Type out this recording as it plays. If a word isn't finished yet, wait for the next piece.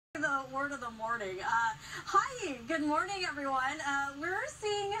start of the morning. Hi, good morning, everyone. We're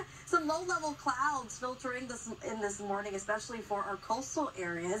seeing some low-level clouds filtering in this morning, especially for our coastal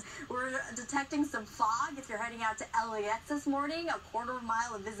areas. We're detecting some fog if you're heading out to LAX this morning, a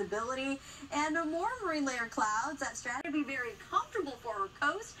quarter-mile of visibility, and more marine layer clouds. That stratus will be very comfortable for our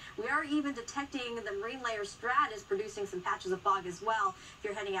coast. We are even detecting the marine layer stratus producing some patches of fog as well if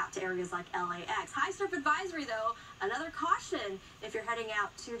you're heading out to areas like LAX. High surf advisory, though. Another caution if you're heading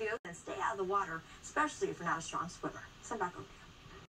out to the ocean. Stay out of the water, especially if you're not a strong swimmer. Send back over.